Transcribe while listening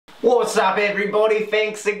What's up everybody,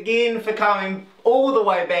 thanks again for coming all the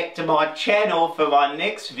way back to my channel for my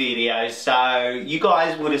next video. So you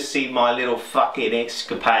guys would have seen my little fucking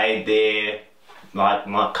escapade there, like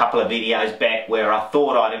my couple of videos back, where I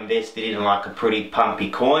thought I'd invested in like a pretty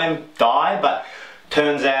pumpy coin, DAI, but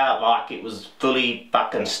turns out like it was fully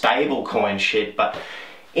fucking stable coin shit. But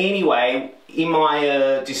anyway, in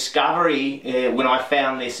my discovery, when I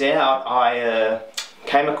found this out, I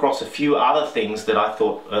came across a few other things that I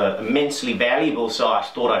thought immensely valuable, so I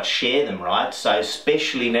thought I'd share them, right? So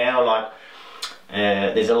especially now, like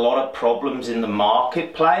there's a lot of problems in the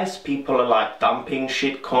marketplace. People are like dumping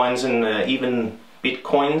shit coins and even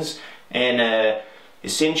bitcoins, and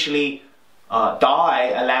essentially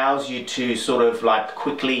DAI allows you to sort of like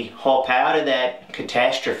quickly hop out of that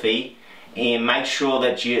catastrophe and make sure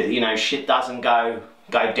that you know shit doesn't go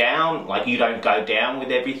down, like you don't go down with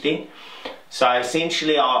everything. So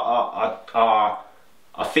essentially I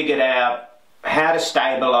figured out how to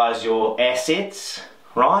stabilize your assets,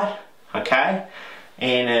 right? Okay?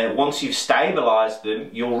 And once you've stabilized them,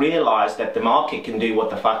 you'll realize that the market can do what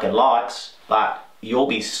the fuck it likes, but you'll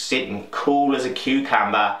be sitting cool as a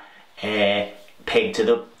cucumber pegged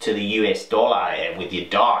to the US dollar with your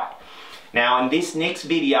DAI. Now in this next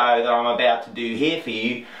video that I'm about to do here for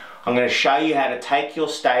you, I'm going to show you how to take your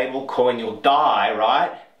stable coin, your DAI,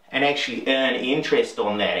 right, and actually earn interest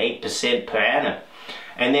on that, 8% per annum.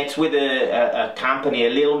 And that's with a company, a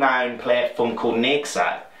little known platform called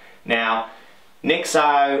Nexo. Now,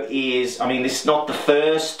 Nexo is, I mean, this is not the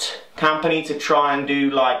first company to try and do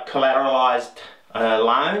like collateralized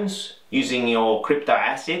loans using your crypto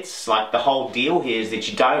assets. Like the whole deal here is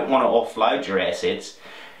that you don't want to offload your assets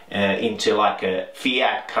into like a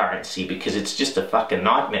fiat currency, because it's just a fucking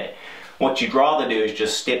nightmare. What you'd rather do is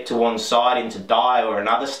just step to one side into DAI or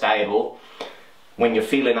another stable when you're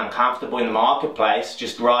feeling uncomfortable in the marketplace.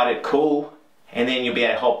 Just ride it cool, and then you'll be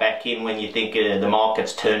able to hop back in when you think the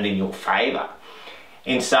market's turned in your favor.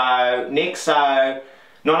 And so Nexo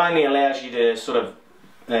not only allows you to sort of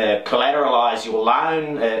collateralize your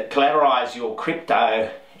loan, collateralize your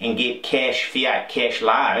crypto and get fiat cash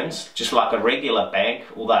loans, just like a regular bank,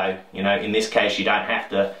 although, you know, in this case you don't have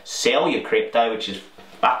to sell your crypto, which is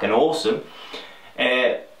fucking awesome.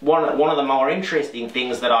 One of the more interesting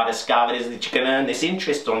things that I discovered is that you can earn this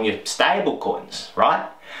interest on your stable coins, right?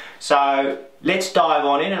 So let's dive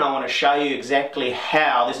on in, and I want to show you exactly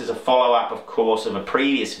how. This is a follow-up, of course, of a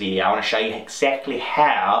previous video. I want to show you exactly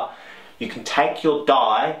how you can take your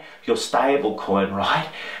DAI, your stable coin, right,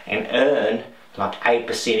 and earn like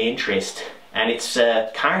 8% interest. And it's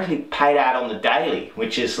currently paid out on the daily,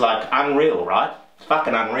 which is like unreal, right? It's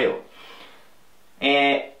fucking unreal.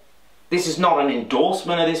 And this is not an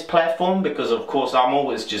endorsement of this platform, because of course I'm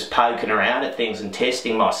always just poking around at things and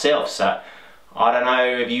testing myself. So I don't know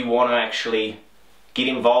if you want to actually get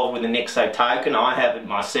involved with the Nexo token. I haven't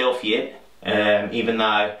myself yet, even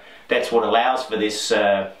though that's what allows for this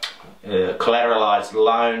collateralized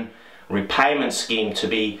loan repayment scheme to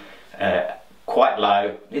be quite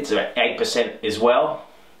low. It's at 8% as well.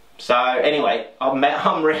 So anyway, I'm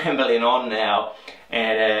rambling on now,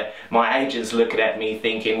 and my agent's looking at me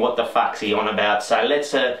thinking, what the fuck's he on about? So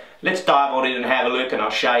let's dive on in and have a look, and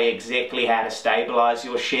I'll show you exactly how to stabilize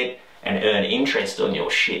your shit and earn interest on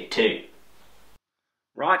your shit too.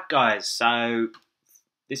 Right guys, so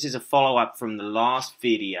this is a follow-up from the last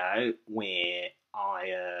video where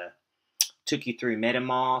I took you through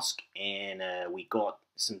MetaMask, and we got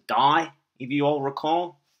some DAI, if you all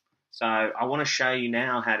recall. So I want to show you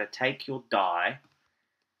now how to take your DAI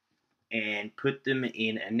and put them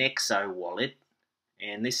in a Nexo wallet,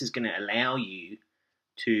 and this is going to allow you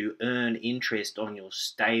to earn interest on your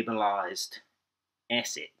stabilized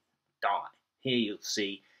asset, DAI. Here you'll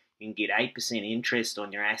see you can get 8% interest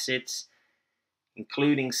on your assets,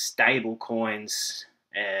 including stable coins,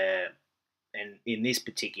 and in this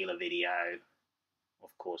particular video,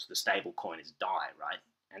 of course, the stable coin is DAI, right?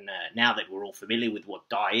 And now that we're all familiar with what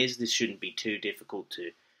DAI is, this shouldn't be too difficult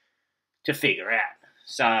to figure out.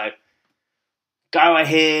 So go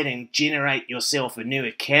ahead and generate yourself a new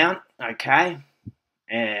account, okay?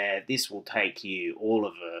 This will take you all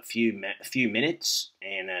of a few minutes,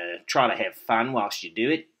 and try to have fun whilst you do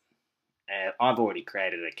it. I've already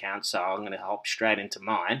created an account, so I'm going to hop straight into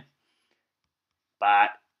mine.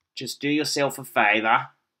 But just do yourself a favor,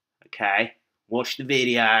 okay? Watch the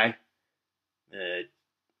video.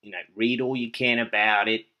 You know, read all you can about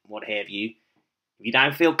it, what have you. If you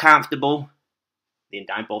don't feel comfortable, then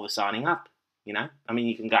don't bother signing up, you know. I mean,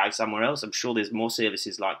 you can go somewhere else. I'm sure there's more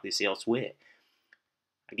services like this elsewhere.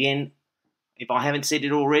 Again, if I haven't said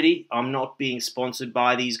it already, I'm not being sponsored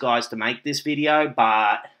by these guys to make this video,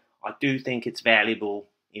 but I do think it's valuable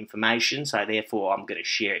information, so therefore I'm going to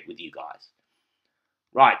share it with you guys.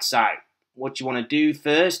 Right, so what you want to do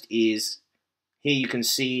first is, here you can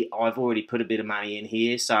see I've already put a bit of money in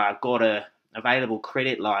here, so I've got a available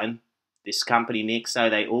credit line. This company Nexo,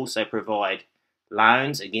 they also provide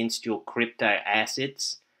loans against your crypto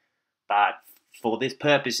assets, but for this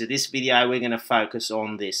purpose of this video, we're going to focus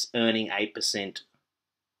on this earning 8%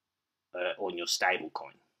 on your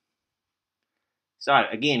stablecoin. So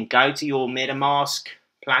again, go to your MetaMask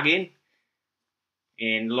plugin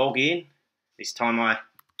and log in. This time I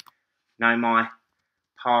know my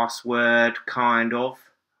password, kind of.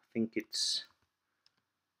 I think it's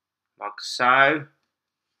like so.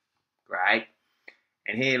 Great.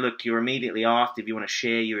 And here, look, you're immediately asked if you want to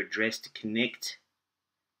share your address to connect.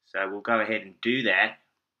 So we'll go ahead and do that.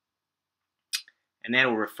 And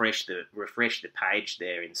that'll refresh the page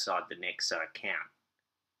there inside the Nexo account.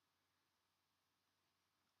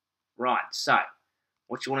 Right, so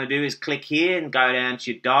what you want to do is click here and go down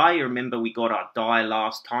to your DAI. Remember, we got our DAI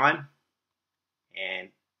last time, and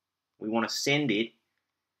we want to send it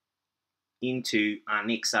into our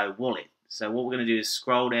Nexo wallet. So what we're going to do is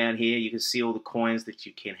scroll down here. You can see all the coins that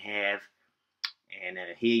you can have, and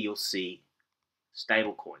here you'll see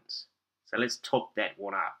stable coins. So let's top that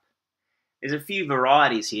one up. There's a few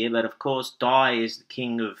varieties here, but of course DAI is the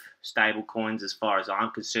king of stable coins as far as I'm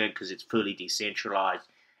concerned, because it's fully decentralized,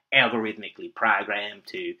 algorithmically programmed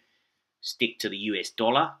to stick to the US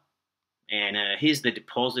dollar. And here's the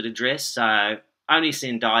deposit address. So only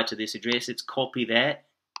send DAI to this address. Let's copy that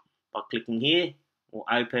by clicking here. We'll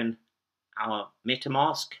open our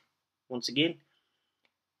MetaMask once again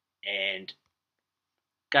and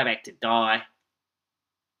go back to DAI.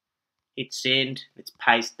 Hit send. Let's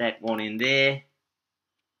paste that one in there,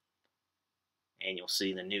 and you'll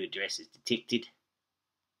see the new address is detected.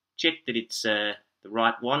 Check that it's the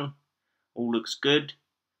right one. All looks good,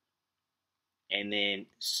 and then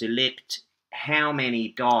select how many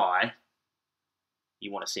DAI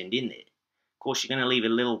you want to send in there. Of course, you're going to leave a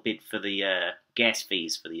little bit for the gas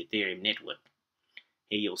fees for the Ethereum network.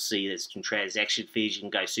 Here you'll see there's some transaction fees. You can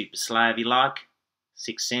go super slow if you like,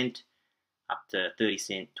 6 cents up to 30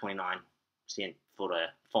 cents, 29 cents for the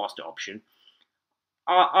faster option.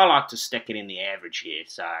 I like to stick it in the average here,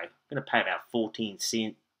 so I'm going to pay about 14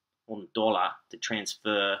 cents on the dollar to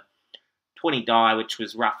transfer 20 DAI, which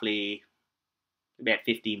was roughly about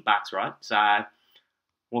 15 bucks, right? So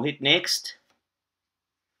we'll hit next.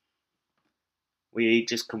 We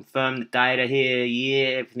just confirm the data here.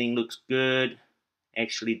 Yeah, everything looks good.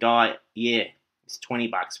 Actually, DAI, yeah, it's 20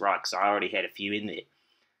 bucks, right? Because I already had a few in there.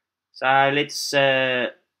 So let's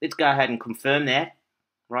go ahead and confirm that,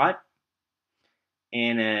 right?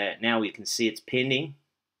 And now we can see it's pending.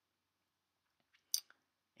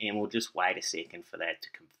 And we'll just wait a second for that to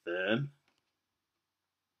confirm.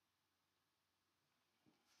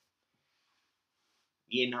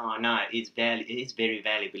 Yeah, no, I know. It's very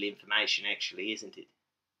valuable information, actually, isn't it?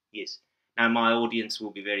 Yes. Now, my audience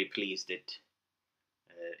will be very pleased at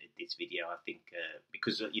this video, I think,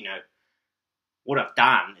 because, you know, what I've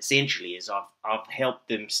done, essentially, is I've helped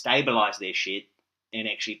them stabilize their shit and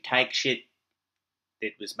actually take shit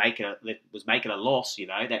that was making a loss, you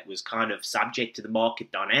know, that was kind of subject to the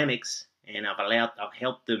market dynamics, and I've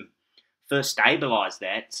helped them first stabilize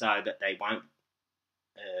that so that they won't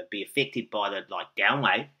be affected by the down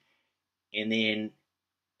wave, and then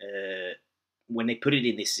when they put it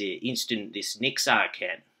in this this Nexo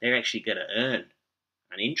account, they're actually going to earn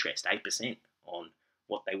an interest 8% on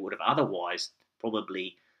what they would have otherwise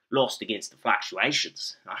probably lost against the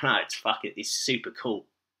fluctuations. I know, it's super cool,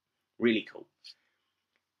 really cool.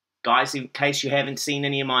 Guys, in case you haven't seen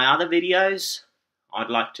any of my other videos, I'd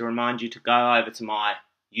like to remind you to go over to my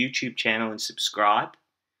YouTube channel and subscribe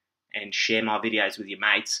and share my videos with your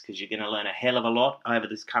mates, because you're going to learn a hell of a lot over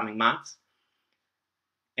this coming months.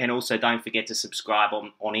 And also don't forget to subscribe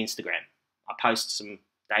on Instagram. I post some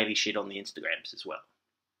daily shit on the Instagrams as well.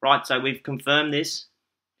 Right, so we've confirmed this.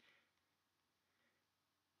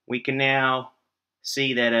 We can now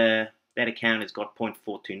see that that account has got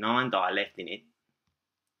 0.429 DAI left in it,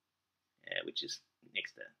 which is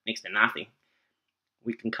next to nothing.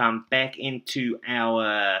 We can come back into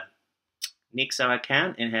our Nexo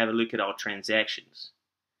account and have a look at our transactions.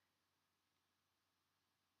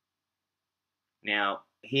 Now,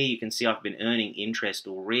 here you can see I've been earning interest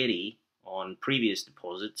already on previous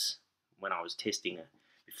deposits when I was testing it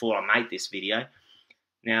before I made this video.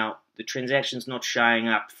 Now, the transaction's not showing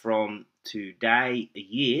up from today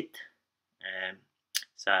yet,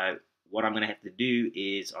 so what I'm going to have to do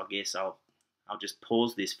is, I guess I'll just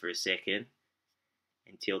pause this for a second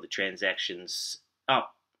until the transaction's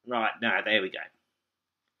up. Right, no, there we go.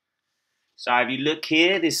 So if you look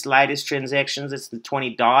here, this latest transactions, it's the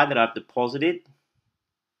 20 DAI that I've deposited.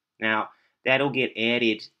 Now, that'll get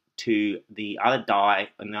added to the other DAI,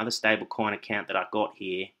 another stablecoin account that I got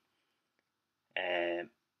here.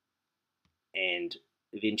 And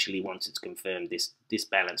eventually, once it's confirmed, this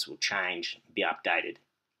balance will change, be updated.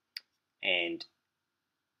 And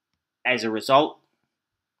as a result,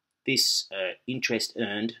 this interest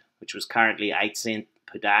earned, which was currently 8 cents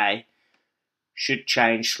per day, should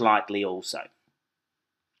change slightly also.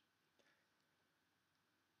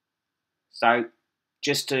 So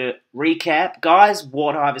just to recap, guys,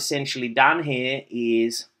 what I've essentially done here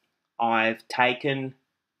is I've taken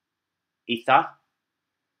Ether,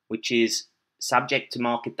 which is subject to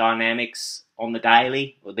market dynamics on the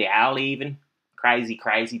daily, or the hourly even, crazy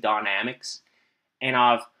dynamics, and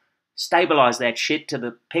I've stabilized that shit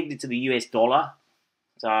to pegged it to the US dollar,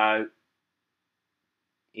 so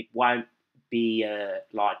it won't be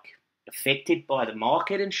like affected by the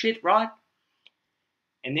market and shit, right?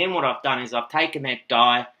 And then what I've done is I've taken that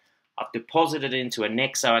DAI, I've deposited it into a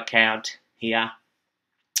Nexo account here,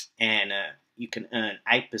 and you can earn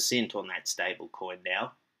 8% on that stable coin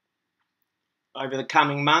now. Over the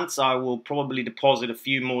coming months, I will probably deposit a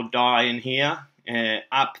few more DAI in here,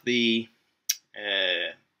 up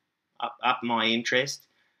my interest.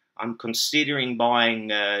 I'm considering buying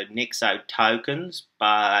Nexo tokens,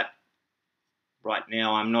 but right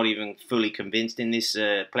now I'm not even fully convinced in this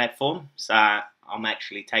platform, so I'm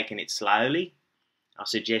actually taking it slowly. I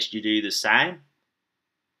suggest you do the same.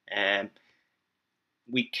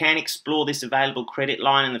 We can explore this available credit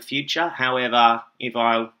line in the future. However, if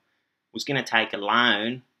I was going to take a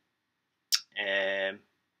loan,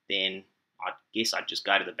 then I guess I'd just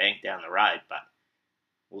go to the bank down the road, but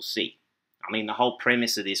we'll see. I mean, the whole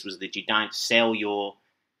premise of this was that you don't sell your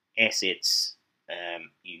assets,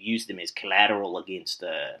 you use them as collateral against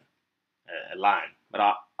a loan. But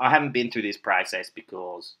I haven't been through this process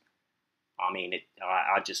because, I mean,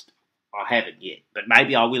 I haven't yet. But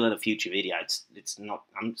maybe I will in a future video.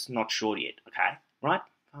 I'm not sure yet. Okay, right.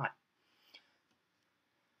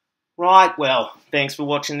 Right, well, thanks for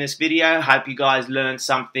watching this video. Hope you guys learned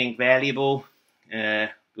something valuable.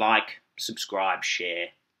 Like, subscribe, share,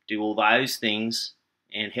 do all those things,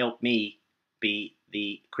 and help me be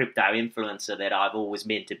the crypto influencer that I've always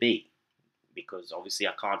meant to be. Because obviously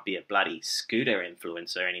I can't be a bloody scooter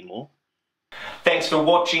influencer anymore. Thanks for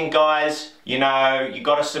watching, guys. You know, you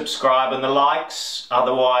got to subscribe and the likes,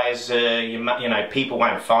 otherwise you know, people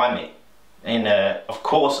won't find me. And of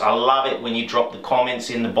course, I love it when you drop the comments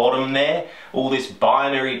in the bottom there. All this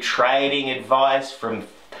binary trading advice from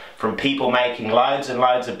people making loads and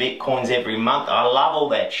loads of bitcoins every month. I love all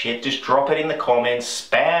that shit. Just drop it in the comments,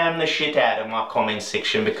 spam the shit out of my comment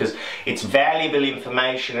section, because it's valuable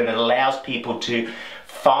information and it allows people to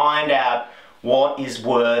find out what is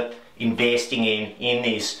worth investing in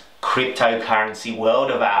this cryptocurrency world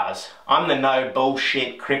of ours. I'm the no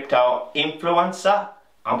bullshit crypto influencer.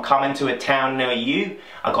 I'm coming to a town near you.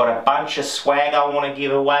 I got a bunch of swag I want to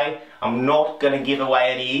give away. I'm not going to give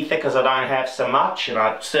away any Ether because I don't have so much, and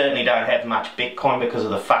I certainly don't have much Bitcoin because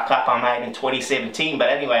of the fuck up I made in 2017. But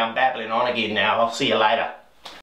anyway, I'm babbling on again now. I'll see you later.